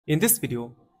In this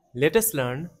video, let us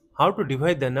learn how to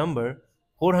divide the number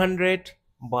 400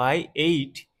 by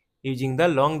 8 using the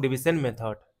long division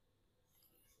method.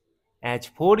 As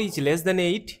 4 is less than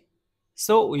 8,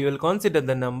 so we will consider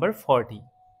the number 40.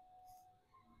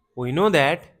 We know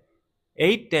that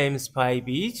 8 times 5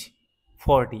 is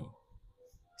 40.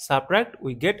 Subtract,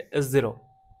 we get a 0.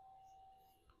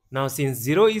 Now since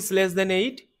 0 is less than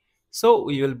 8, so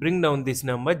we will bring down this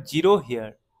number 0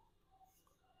 here.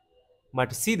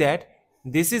 But see that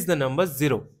this is the number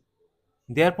 0.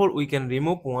 Therefore, we can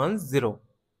remove 1 0.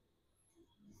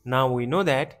 Now we know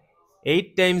that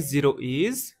 8 times 0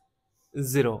 is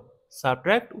 0.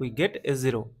 Subtract, we get a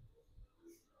 0.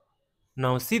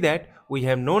 Now see that we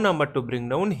have no number to bring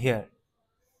down here.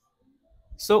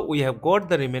 So we have got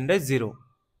the remainder 0.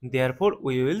 Therefore,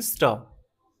 we will stop.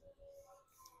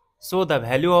 So the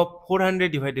value of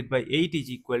 400 divided by 8 is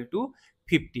equal to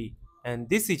 50. And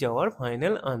this is our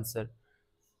final answer.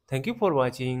 Thank you for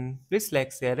watching. Please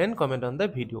like, share and comment on the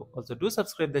video. Also do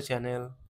subscribe the channel.